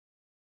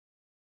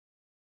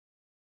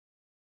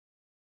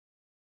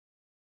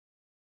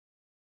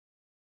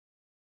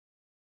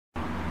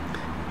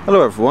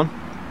Hello everyone.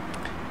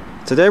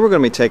 Today we're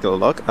going to be taking a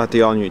look at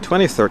the all-new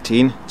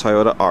 2013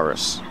 Toyota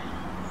Auris.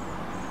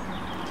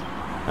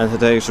 And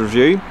today's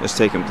review is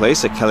taking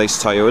place at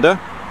Kelly's Toyota,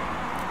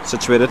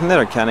 situated in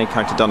RoadLetterkenny,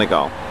 County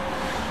Donegal.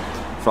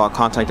 For all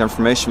contact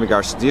information in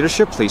regards to the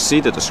dealership, please see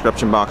the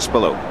description box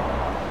below.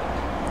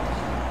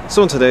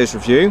 So in today's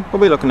review, we'll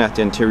be looking at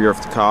the interior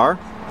of the car.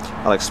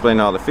 I'll explain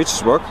how the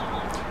features work,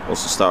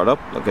 also start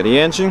up, look at the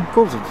engine,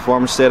 go over the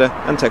performance data,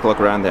 and take a look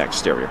around the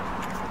exterior.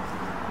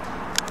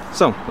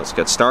 So, let's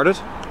get started.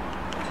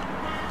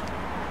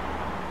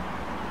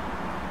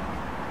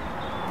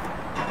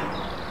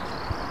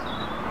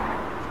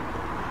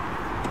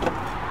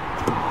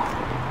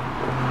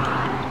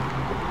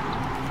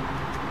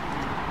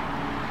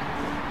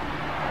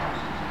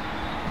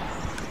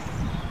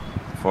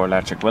 Four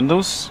electric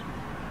windows,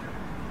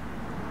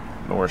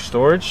 lower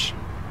storage,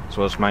 as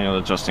well as manual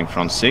adjusting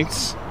front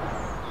seats.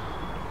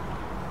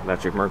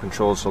 Electric mirror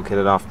controls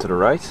located off to the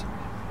right,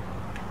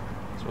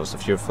 as well as the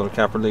fuel filter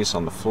cap release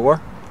on the floor.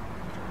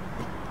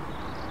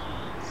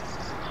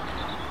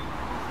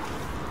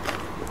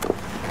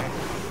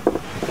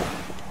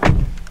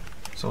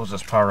 So we'll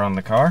just power on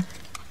the car.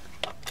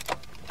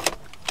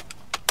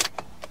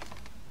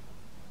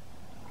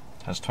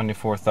 It has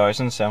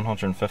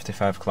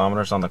 24,755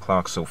 kilometers on the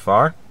clock so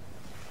far.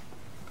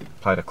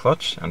 Apply the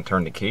clutch and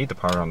turn the key to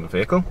power on the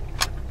vehicle.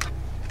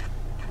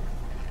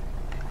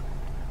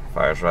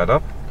 Fires right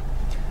up.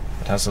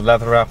 It has a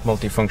leather wrapped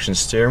multifunction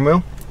steering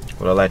wheel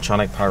with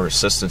electronic power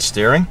assisted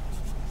steering.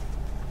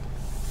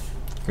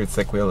 Good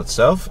thick wheel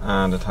itself,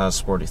 and it has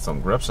sporty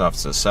thumb grips off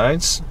to the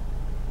sides.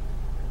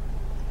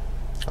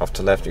 Off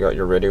to the left you got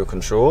your radio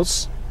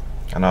controls,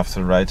 and off to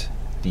the right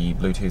the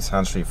Bluetooth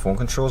hands-free phone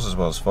controls, as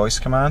well as voice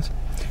command,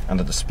 and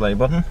the display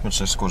button, which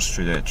just goes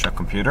through the trip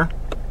computer.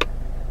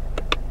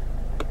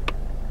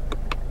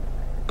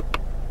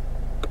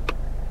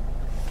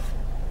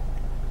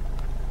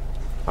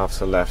 Off to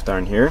the left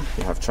down here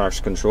you have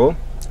traction control.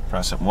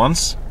 Press it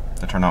once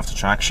to turn off the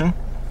traction.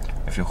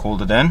 If you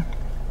hold it in,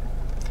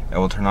 it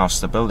will turn off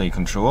stability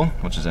control,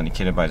 which is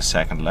indicated by the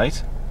second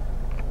light.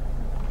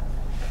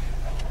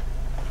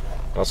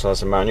 It also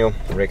has a manual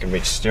rake and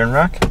reach steering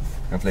rack,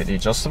 completely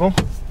adjustable.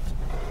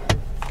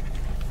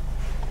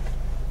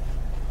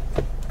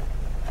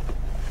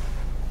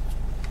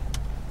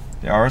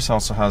 The Auris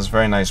also has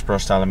very nice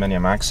brushed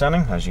aluminium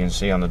accenting, as you can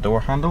see on the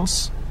door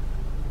handles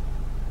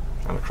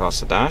and across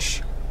the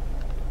dash.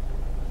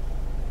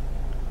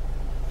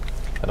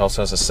 It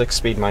also has a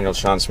 6-speed manual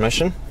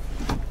transmission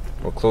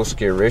with close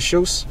gear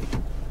ratios,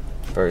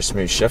 very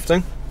smooth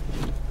shifting,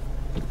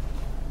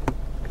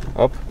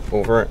 up,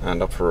 over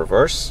and up for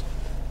reverse.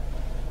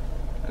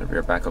 And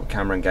rear backup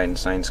camera and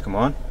guidance signs come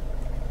on.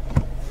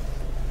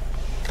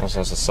 Also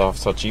has a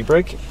soft touch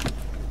e-brake,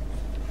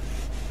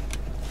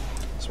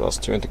 as well as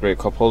 2 integrated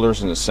cup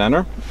holders in the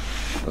center,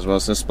 as well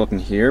as this button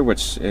here,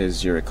 which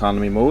is your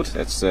economy mode.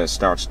 It's the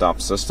start stop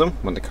system.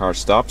 When the car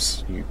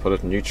stops, you put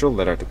it in neutral,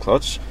 let out the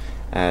clutch,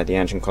 the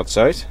engine cuts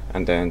out,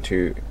 and then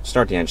to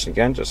start the engine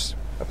again, just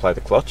apply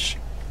the clutch.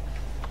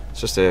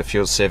 It's just a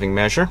fuel saving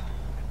measure.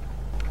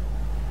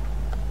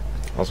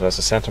 Also has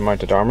a center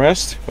mounted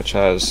armrest, which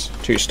has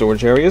 2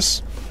 storage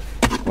areas,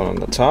 one on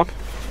the top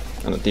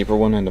and a deeper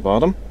one in the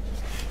bottom.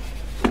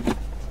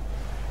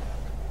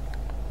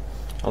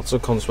 Also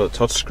comes with a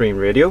touchscreen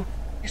radio.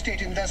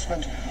 Estate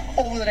investment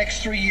over the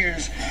next 3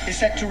 years is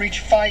set to reach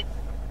 5.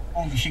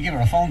 Oh, you should give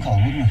her a phone call,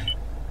 wouldn't it?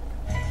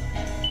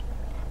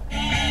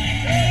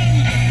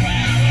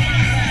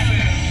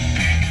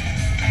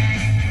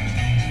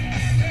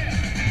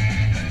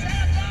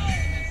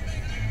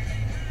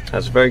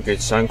 Has very good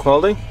sound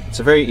quality. It's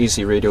a very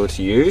easy radio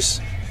to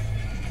use.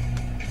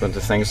 Go into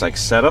things like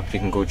setup, you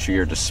can go through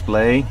your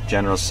display,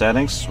 general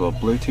settings, as well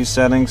Bluetooth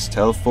settings,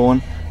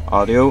 telephone,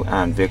 audio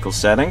and vehicle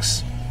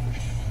settings.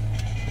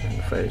 And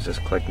if I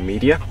just click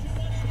media,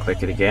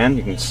 click it again,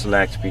 you can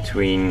select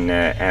between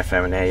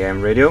FM and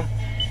AM radio.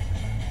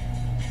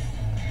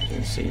 You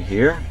can see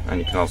here, and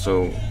you can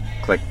also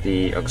click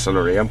the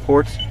auxiliary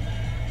input,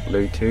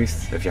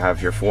 Bluetooth. If you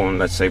have your phone,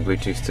 let's say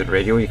Bluetooth to the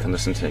radio, you can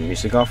listen to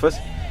music off it,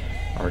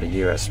 or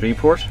the USB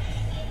port.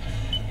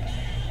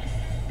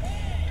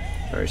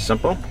 Very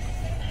simple.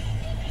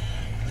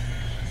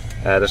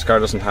 This car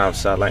doesn't have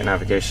satellite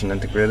navigation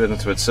integrated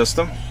into its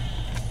system.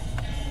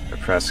 I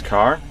press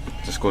car,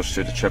 it just goes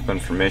through the trip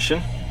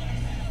information,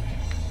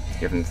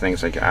 given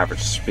things like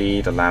average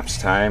speed, elapsed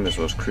time, as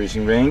well as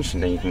cruising range,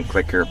 and then you can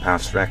click your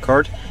past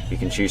record. You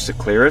can choose to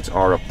clear it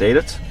or update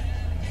it.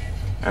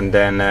 And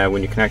then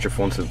when you connect your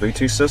phone to the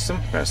Bluetooth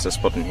system, press this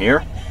button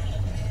here.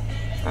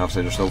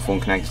 Obviously there's no phone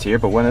connected here,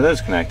 but when it is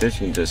connected, you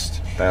can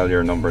just dial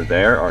your number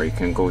there, or you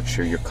can go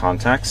through your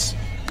contacts,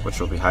 which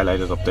will be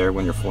highlighted up there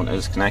when your phone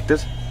is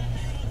connected.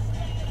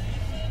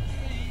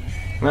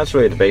 And that's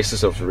really the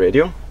basis of the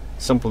radio.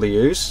 Simple to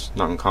use,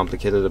 nothing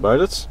complicated about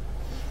it.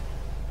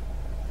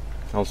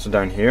 Also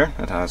down here,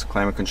 it has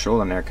climate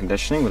control and air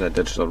conditioning with a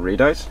digital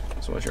readout,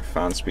 as well as your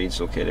fan speeds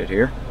located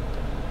here.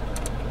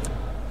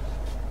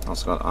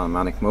 Also got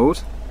automatic mode,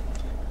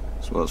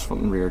 as well as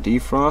front and rear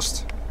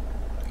defrost,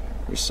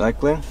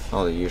 recycling,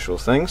 all the usual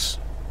things.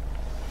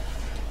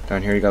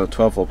 Down here you got a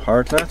 12-volt power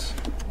outlet,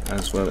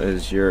 as well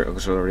as your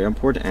auxiliary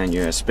input and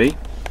USB,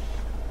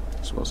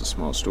 as well as a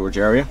small storage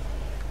area.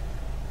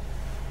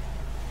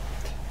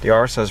 The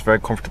Auris has very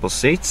comfortable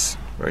seats,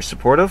 very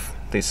supportive,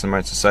 decent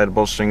amounts of side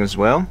bolstering as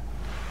well.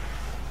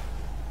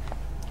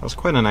 It's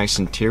quite a nice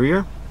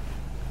interior.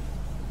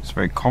 It's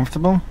very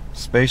comfortable,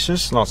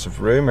 spacious, lots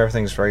of room,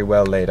 everything's very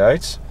well laid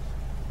out.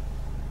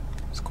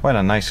 It's quite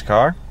a nice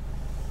car.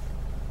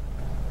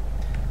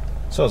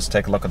 So let's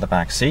take a look at the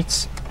back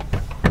seats.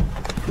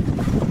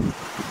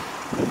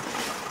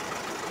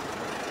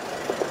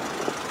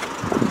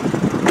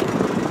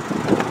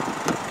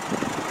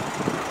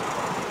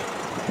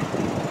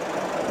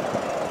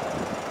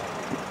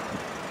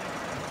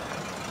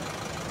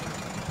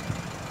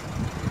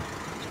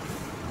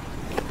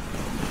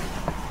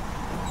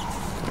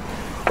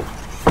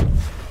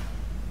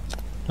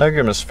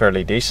 Legroom is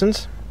fairly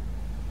decent,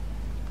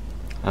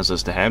 as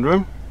is the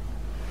headroom.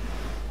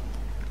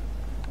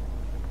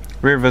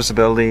 Rear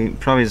visibility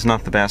probably is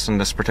not the best in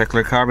this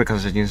particular car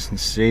because as you can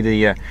see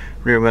the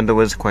rear window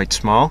is quite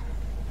small.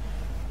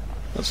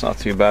 That's not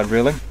too bad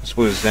really. I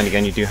suppose then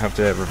again you do have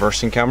the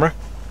reversing camera.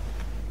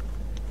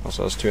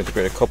 Also has 2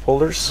 integrated cup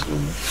holders.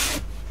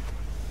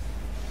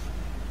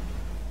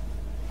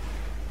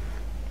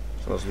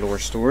 So has lower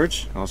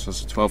storage. Also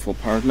has a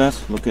 12-volt power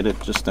outlet. Look at it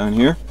just down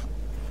here.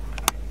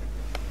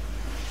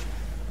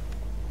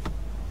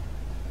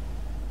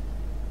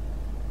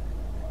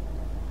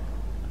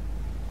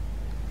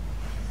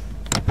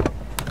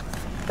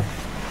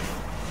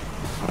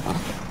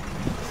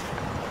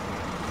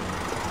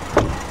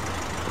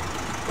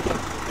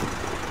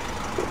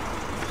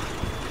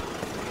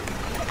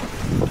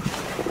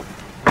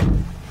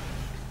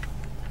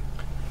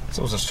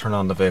 So let's just turn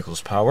on the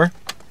vehicle's power,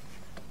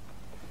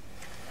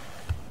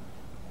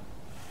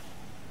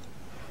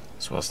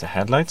 as well as the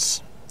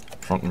headlights,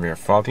 front and rear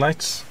fog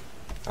lights,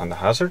 and the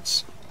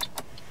hazards.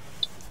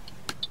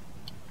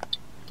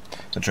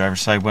 The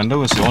driver's side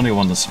window is the only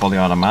one that's fully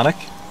automatic.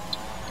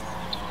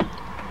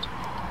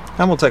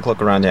 And we'll take a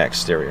look around the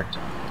exterior.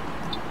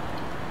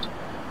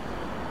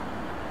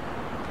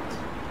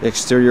 The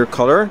exterior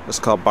colour is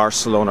called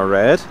Barcelona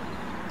Red.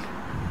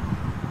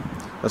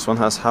 This one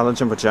has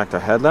halogen projector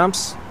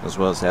headlamps, as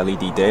well as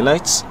LED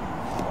daylights.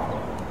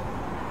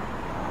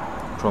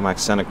 Chrome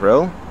accent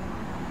grille,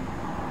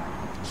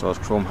 as well as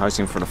chrome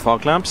housing for the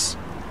fog lamps.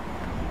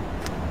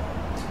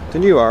 The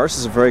new Auris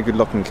is a very good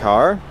looking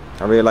car.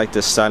 I really like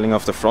the styling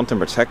of the front in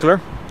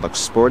particular. Looks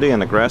sporty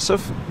and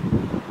aggressive.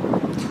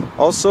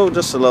 Also,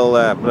 just a little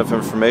bit of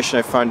information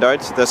I found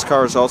out. This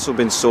car has also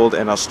been sold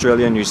in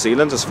Australia and New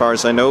Zealand, as far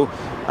as I know,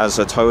 as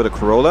a Toyota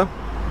Corolla.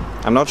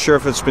 I'm not sure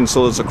if it's been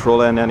sold as a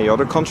Corolla in any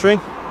other country,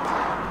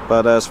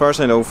 but as far as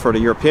I know, for the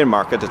European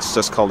market it's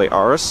just called the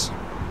Auris.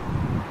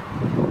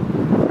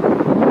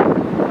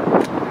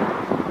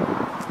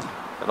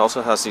 It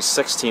also has these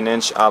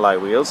 16-inch alloy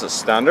wheels as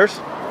standard.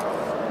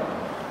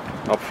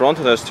 Up front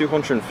it has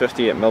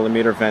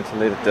 258mm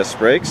ventilated disc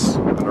brakes,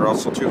 and there are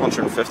also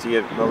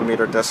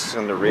 258mm discs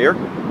in the rear.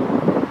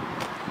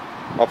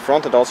 Up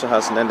front it also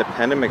has an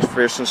independent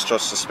McPherson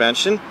strut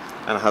suspension,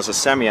 and it has a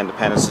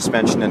semi-independent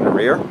suspension in the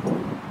rear.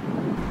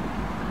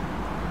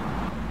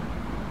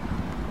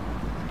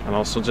 And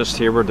also just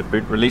here where the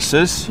boot release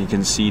is, you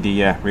can see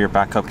the rear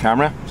backup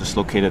camera, just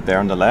located there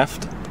on the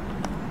left.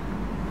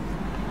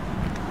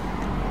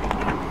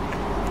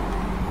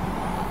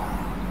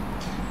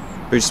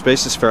 Boot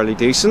space is fairly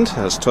decent, it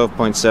has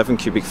 12.7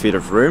 cubic feet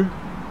of room.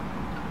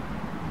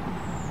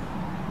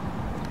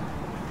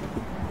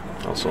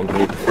 Also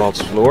underneath the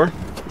false floor,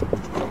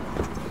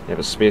 you have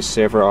a space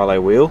saver alloy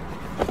wheel.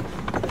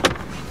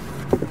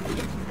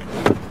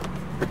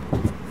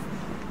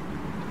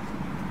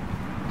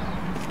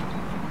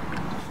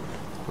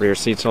 Rear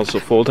seats also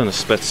fold in a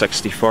split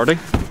 60/40.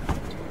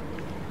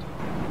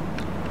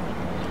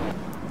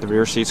 The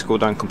rear seats go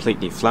down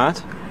completely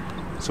flat,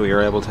 so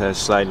you're able to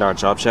slide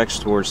large objects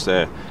towards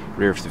the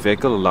rear of the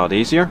vehicle a lot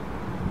easier.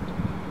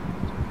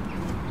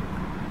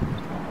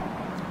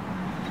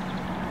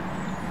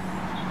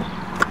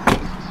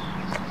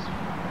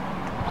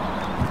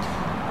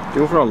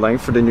 The overall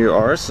length for the new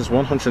Auris is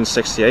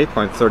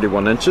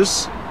 168.31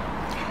 inches.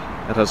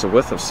 It has a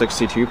width of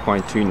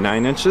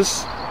 62.29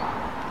 inches.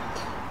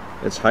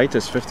 Its height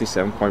is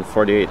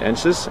 57.48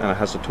 inches, and it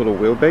has a total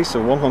wheelbase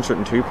of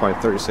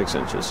 102.36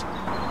 inches.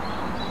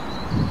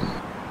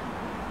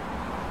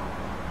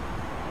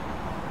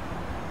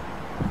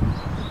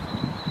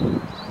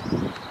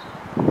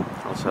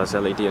 Also has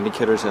LED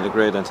indicators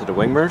integrated into the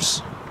wing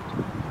mirrors.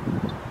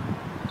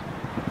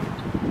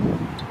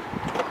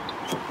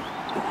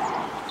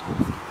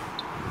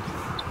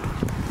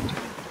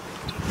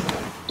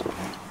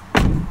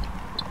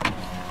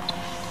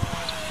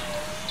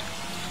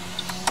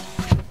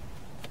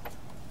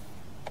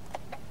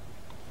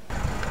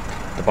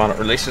 The bonnet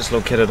release is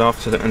located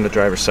off to in the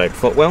driver's side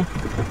footwell.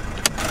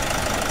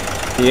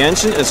 The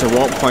engine is a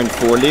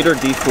 1.4 litre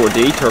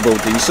D4D turbo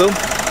diesel.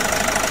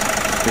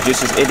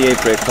 Produces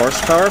 88 brake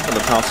horsepower with a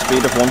top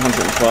speed of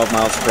 112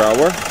 miles per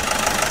hour.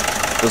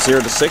 Goes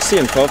 0 to 60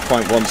 in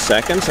 12.1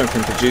 seconds and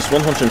can produce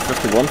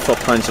 151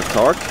 foot-pounds of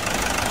torque.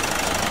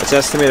 Its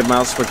estimated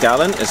miles per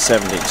gallon is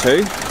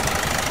 72.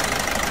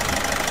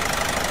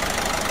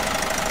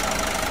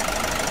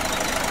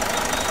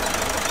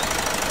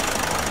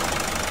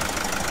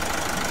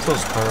 So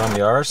let's power on the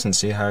Auris and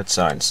see how it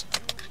sounds.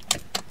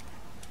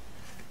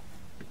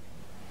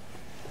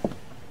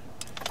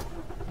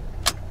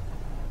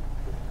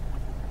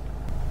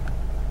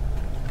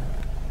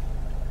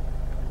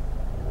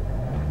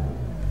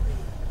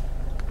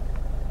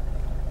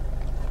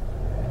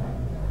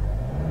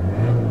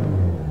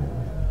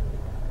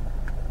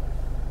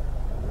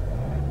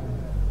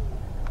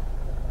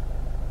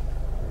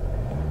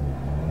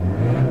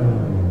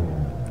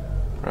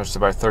 It's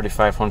about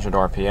 3,500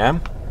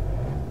 RPM.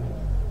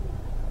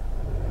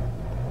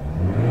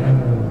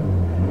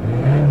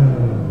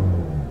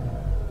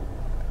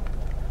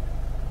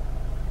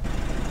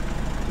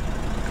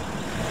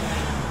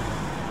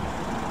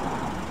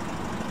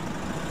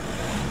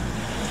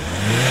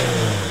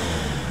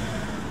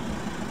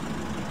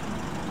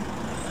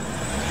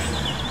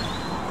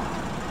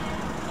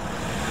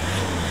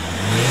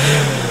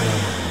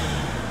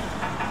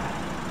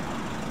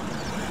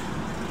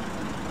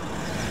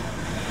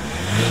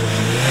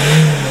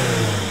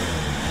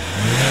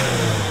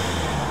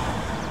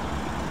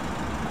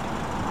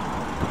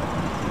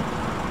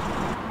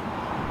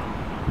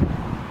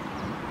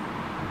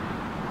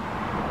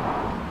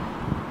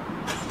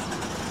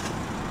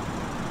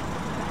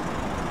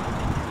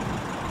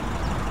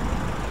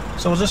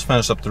 So we'll just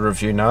finish up the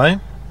review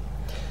now.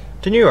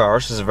 The new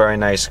Auris is a very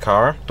nice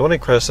car. The only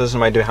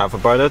criticism I do have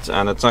about it,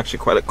 and it's actually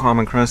quite a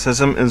common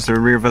criticism, is the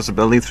rear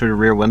visibility through the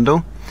rear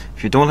window.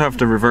 If you don't have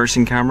the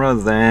reversing camera,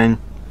 then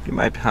you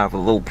might have a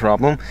little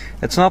problem.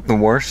 It's not the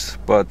worst,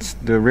 but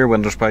the rear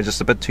window is probably just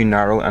a bit too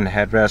narrow and the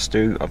headrests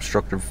do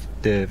obstruct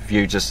the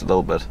view just a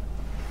little bit.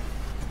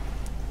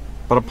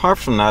 But apart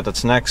from that,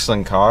 it's an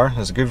excellent car.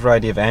 There's a good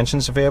variety of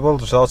engines available.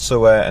 There's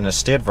also an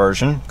estate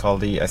version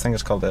called I think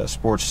it's called the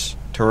Sports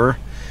Tourer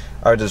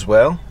out as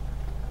well.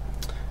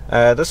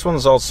 This one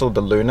is also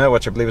the Luna,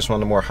 which I believe is one of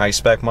the more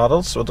high-spec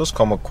models, so it does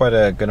come with quite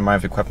a good amount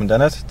of equipment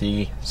in it.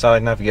 The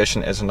satellite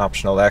navigation is an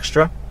optional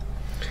extra.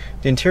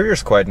 The interior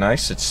is quite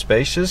nice, it's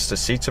spacious, the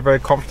seats are very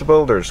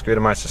comfortable, there's good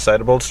amounts of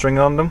side bolstering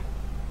on them.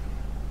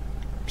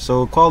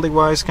 So quality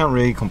wise, can't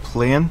really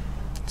complain.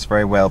 It's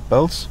very well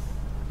built.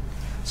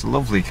 It's a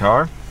lovely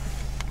car.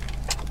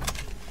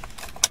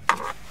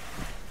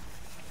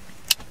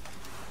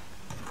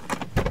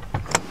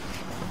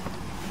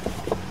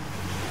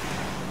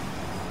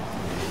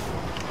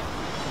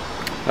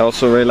 I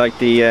also really like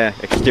the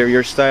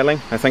exterior styling.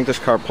 I think this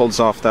car pulls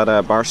off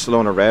that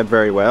Barcelona red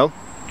very well.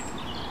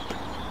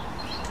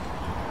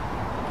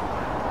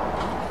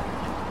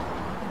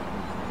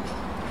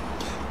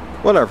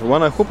 Well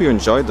everyone, I hope you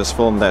enjoyed this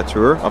full in-depth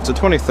tour of the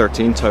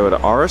 2013 Toyota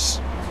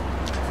Auris.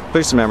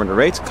 Please remember to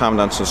rate, comment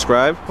and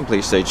subscribe, and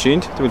please stay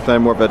tuned. There will be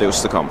plenty more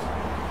videos to come.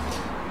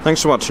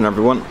 Thanks for watching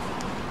everyone.